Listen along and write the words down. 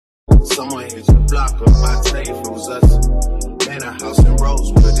Someone hit the block up, I tell you if it was us. Man, a house in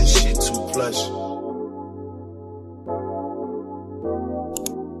Rose, but this shit too plush.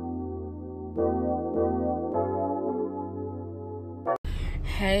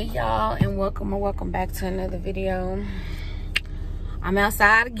 Hey y'all, and welcome back to another video. I'm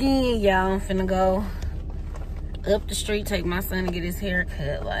outside again, y'all. I'm finna go up the street, take my son to get his hair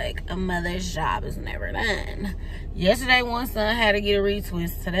cut. Like, a mother's job is never done. Yesterday, one son had to get a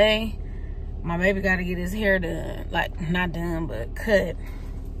retwist. Today, my baby got to get his hair done. Like, not done, but cut.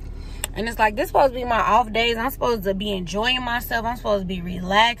 And it's like, this supposed to be my off days. I'm supposed to be enjoying myself. I'm supposed to be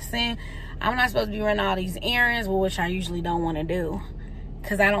relaxing. I'm not supposed to be running all these errands, which I usually don't want to do,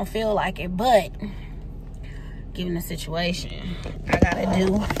 because I don't feel like it. But given the situation, I gotta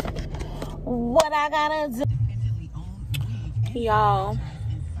do what I gotta do. Y'all,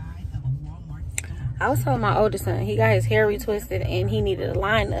 I was telling my oldest son, he got his hair retwisted and he needed a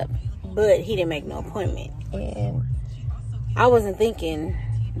lineup, but he didn't make no appointment. And I wasn't thinking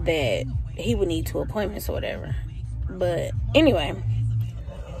that he would need 2 appointments or whatever. But anyway,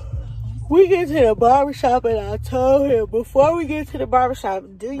 we get to the barbershop and I told him, before we get to the barbershop,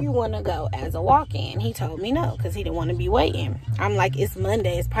 do you want to go as a walk-in? He told me no, because he didn't want to be waiting. I'm like, it's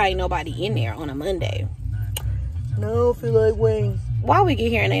Monday. It's probably nobody in there on a Monday. No, I feel like waiting. Why we get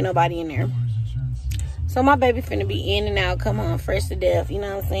here and ain't nobody in there? So my baby finna be in and out, come on, fresh to death, you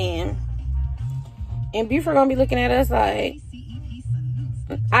know what I'm saying? And Buford gonna be looking at us like,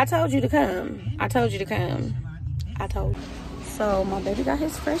 I told you to come. I told you to come. I told you. So my baby got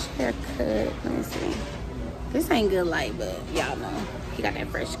his fresh haircut. Let me see. This ain't good light, but y'all know he got that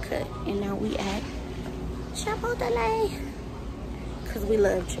fresh cut. And now we at Chipotle, cause we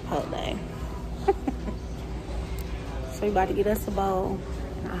love Chipotle. So we about to get us a bowl.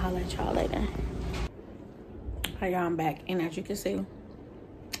 I'll holler at y'all later. Hey y'all, I'm back, and as you can see,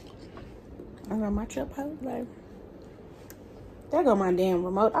 I got my Chipotle. There go my damn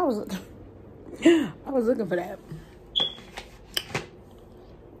remote. I was looking for that.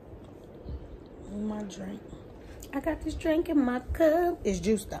 My drink. I got this drink in my cup. It's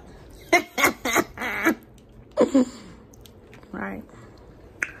juice though. Right.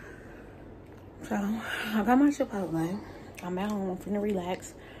 So I got my Chipotle. I'm at home. I'm finna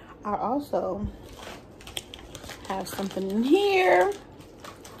relax. I also have something in here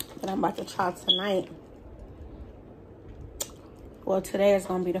that I'm about to try tonight. Well, today is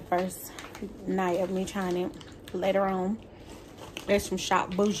gonna be the first night of me trying it. Later on, there's some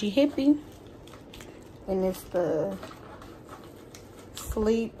Shop Bougie Hippie. And it's the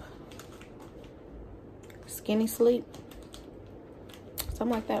Skinny Sleep, something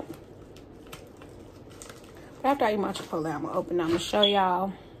like that. But after I eat my Chipotle, I'm gonna show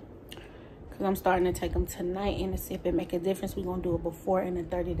y'all, because I'm starting to take them tonight and to see if it make a difference. We're gonna do it before and then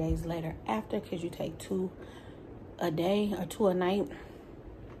 30 days later after, because you take 2 a day or 2 a night,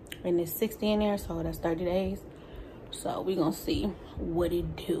 and there's 60 in there, so that's 30 days. So we're gonna see what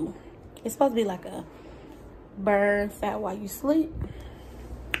it do. It's supposed to be like a burn fat while you sleep,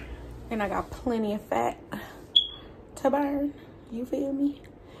 and I got plenty of fat to burn, you feel me?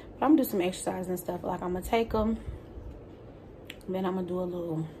 But I'm gonna do some exercise and stuff. Like, I'm gonna take them, then I'm gonna do a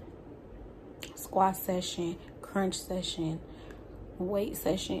little squat session, crunch session, weight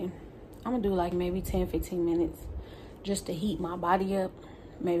session. I'm gonna do like maybe 10-15 minutes just to heat my body up.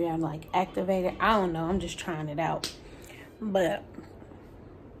 Maybe I'm like activated, I don't know, I'm just trying it out. But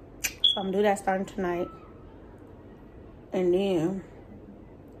so I'm gonna do that starting tonight. And then,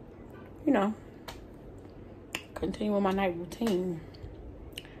 you know, continue with my night routine.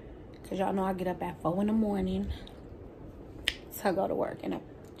 Because y'all know I get up at 4 in the morning to go to work, and I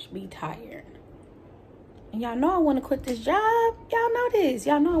be tired. And y'all know I want to quit this job. Y'all know this.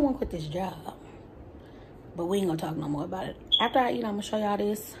 Y'all know I want to quit this job. But we ain't going to talk no more about it. After I eat, I'm going to show y'all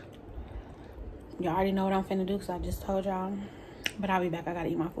this. Y'all already know what I'm finna do, because I just told y'all. But I'll be back. I got to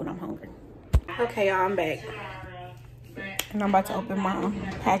eat my food. I'm hungry. Okay, y'all, I'm back. And I'm about to open my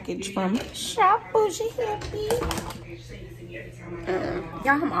package from Shop Bougie Hippie.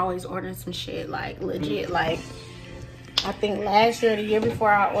 Y'all, I'm always ordering some shit, like, legit. Like, I think last year or the year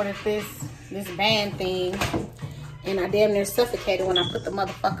before, I ordered this band thing. And I damn near suffocated when I put the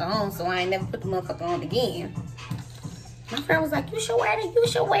motherfucker on, so I ain't never put the motherfucker on again. My friend was like, you should wear it, you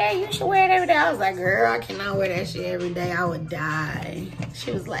should wear it every day. I was like, girl, I cannot wear that shit every day. I would die.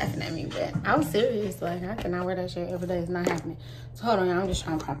 She was laughing at me, but I was serious. Like, I cannot wear that shit every day. It's not happening. So hold on, y'all. I'm just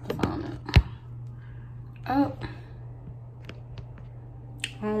trying to prop the phone up. Oh.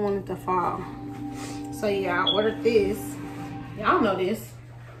 I don't want it to fall. So yeah, I ordered this. Y'all know this.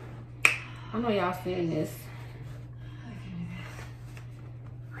 I know y'all seen this.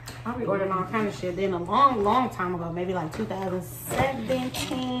 I'll be ordering all kind of shit. Then a long time ago, maybe like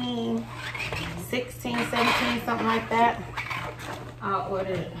 2017, 16, 17, something like that, I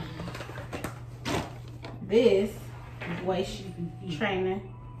ordered this waist trainer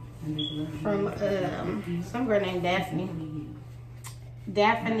from some girl named Daphne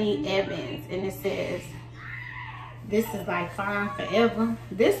Evans, and it says this is like fine forever.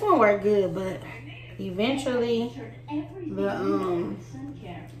 This one worked good, but eventually the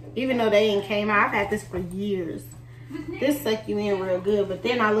even though they ain't came out, I've had this for years. This suck you in real good, but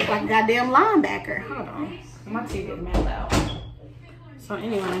then I look like a goddamn linebacker. Hold on, my teeth is mad loud. So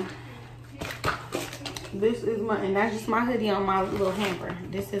anyway, this is my, and that's just my hoodie on my little hamper.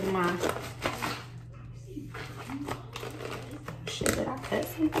 This is my, shit, did I cut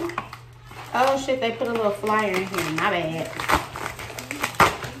something? Oh shit, they put a little flyer in here, my bad.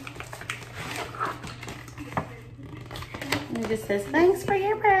 And it just says, thanks for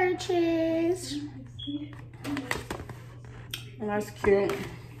your purchase. And that's cute.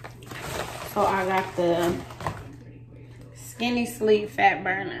 So I got the Skinny Sleep Fat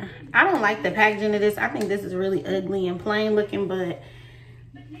Burner. I don't like the packaging of this. I think this is really ugly and plain looking, but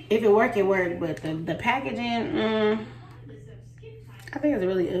if it work, it work. But the packaging, I think it's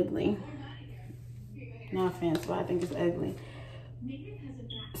really ugly. No offense, but I think it's ugly.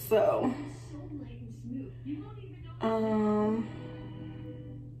 So,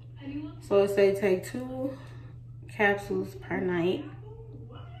 so it say take 2 capsules per night.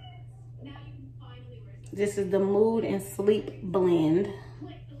 This is the Mood and Sleep Blend.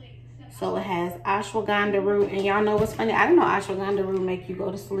 So it has ashwagandha root, and y'all know what's funny? I didn't know ashwagandha root make you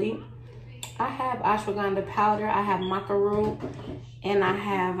go to sleep. I have ashwagandha powder, I have maca root, and I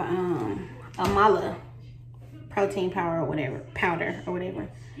have amala protein powder or whatever.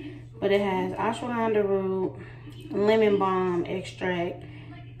 But it has ashwagandha root, lemon balm extract,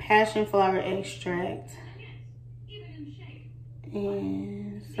 passion flower extract,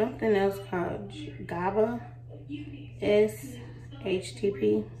 and something else called GABA,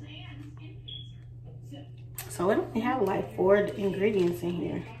 SHTP. So it only have like 4 ingredients in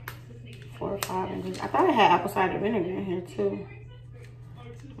here. 4 or 5 ingredients. I thought it had apple cider vinegar in here too.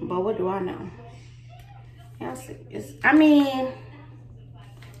 But what do I know? Yeah, I mean,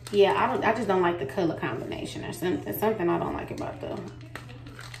 yeah, I just don't like the color combination or something. Something I don't like about the.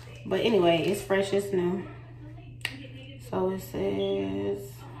 But anyway, it's fresh, it's new. So it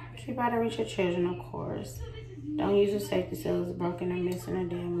says, keep out of reach of children, of course. Don't use the safety seal that's broken or missing or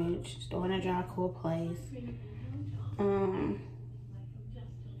damaged. Store in a dry, cool place.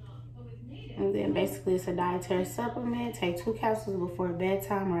 And then basically it's a dietary supplement. Take 2 capsules before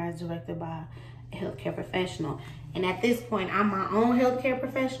bedtime or as directed by a healthcare professional. And at this point, I'm my own healthcare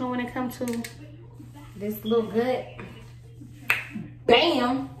professional when it comes to this little gut.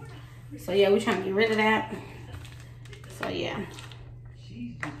 Bam! So yeah, we're trying to get rid of that. So yeah.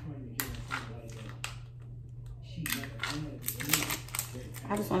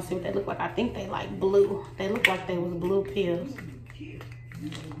 I just want to see what they look like. I think they like blue. They look like they was blue pills.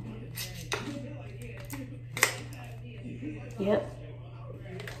 Yep.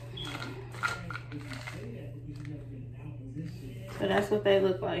 So that's what they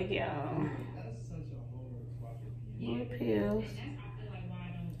look like, y'all. Blue pills.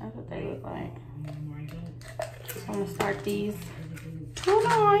 That's what they look like. So I'm gonna start these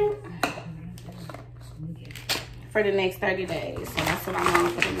tonight for the next 30 days. So that's what I'm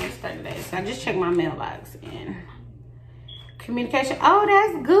on for the next 30 days. So I just checked my mailbox and communication. Oh,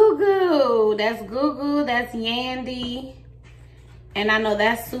 that's Goo. That's Goo. That's Yandy. And I know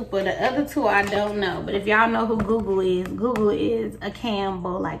that's Super. The other 2 I don't know. But if y'all know who Google is a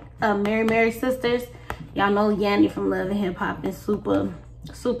Campbell, like Mary Sisters. Y'all know Yandy from Love and Hip Hop, and Super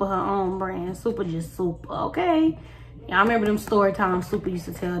her own brand. Super just Super, okay? Y'all remember them story times Super used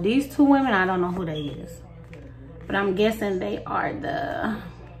to tell. These 2 women, I don't know who they is. But I'm guessing they are the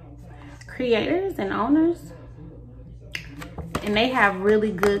creators and owners. And they have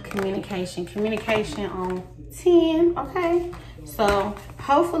really good communication. Communication on 10, okay? So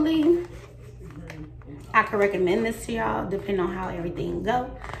hopefully I can recommend this to y'all depending on how everything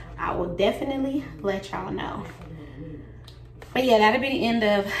go. I will definitely let y'all know. But yeah, that'll be the end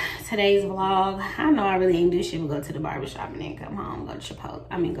of today's vlog. I know I really ain't do shit but go to the barbershop and then come home, go to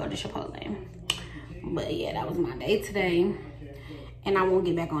Chipotle. But yeah, that was my day today. And I won't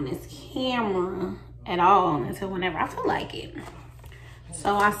get back on this camera at all until whenever I feel like it.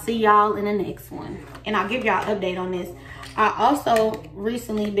 So I'll see y'all in the next one. And I'll give y'all an update on this. I also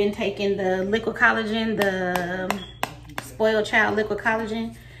recently been taking the liquid collagen, the Spoiled Child liquid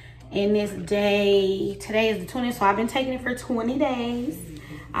collagen. And today is the 20th, so I've been taking it for 20 days.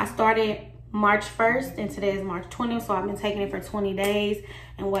 I started March 1st and today is March 20th, so I've been taking it for 20 days.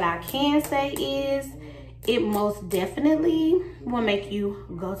 And what I can say is it most definitely will make you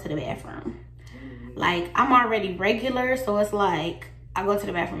go to the bathroom. Like, I'm already regular, so it's like I go to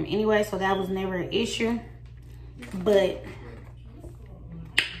the bathroom anyway, so that was never an issue. But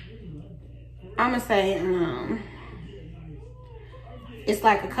I'm gonna say it's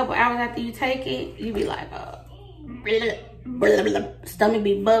like a couple hours after you take it, you be like stomach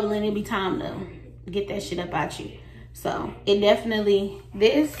be bubbling. It be time to get that shit up out you. So it definitely,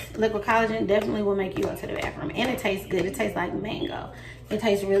 this liquid collagen definitely will make you go to the bathroom. And it tastes good. It tastes like mango. It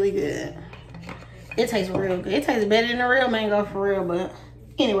tastes really good. It tastes real good. It tastes better than the real mango for real. But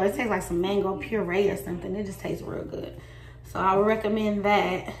anyway, it tastes like some mango puree or something. It just tastes real good. So I would recommend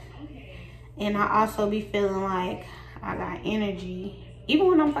that. And I also be feeling like I got energy. Even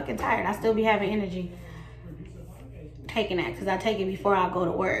when I'm fucking tired, I still be having energy taking that, because I take it before I go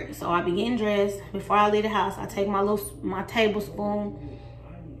to work. So I be getting dressed. Before I leave the house, I take my tablespoon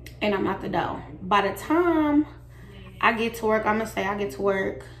and I'm out the door. By the time I get to work, I'm gonna say I get to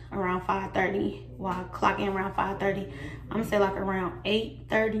work around 5:30. Well, I clock in around 5:30. I'm gonna say like around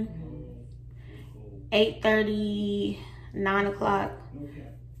 8:30, 9 o'clock.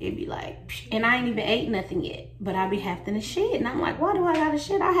 It'd be like, and I ain't even ate nothing yet, but I be having to shit. And I'm like, why do I gotta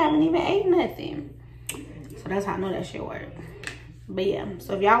shit? I haven't even ate nothing. So that's how I know that shit work. But yeah,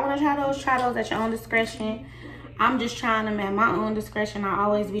 so if y'all wanna try those at your own discretion. I'm just trying them at my own discretion. I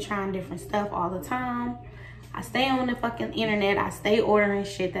always be trying different stuff all the time. I stay on the fucking internet. I stay ordering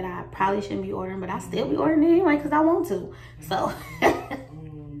shit that I probably shouldn't be ordering, but I still be ordering it anyway because I want to. So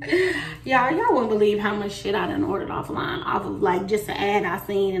y'all wouldn't believe how much shit I done ordered offline off of like just an ad I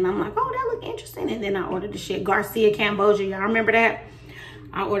seen, and I'm like, oh, that look interesting. And then I ordered the shit Garcia Cambogia. Y'all remember that?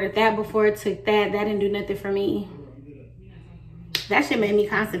 I ordered that before it took that. That didn't do nothing for me. That shit made me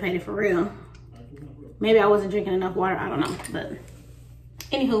constipated for real. Maybe I wasn't drinking enough water. I don't know. But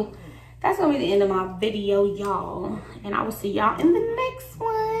anywho, that's gonna be the end of my video, y'all. And I will see y'all in the next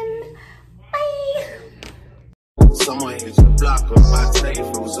one. Bye. Someone hit the block.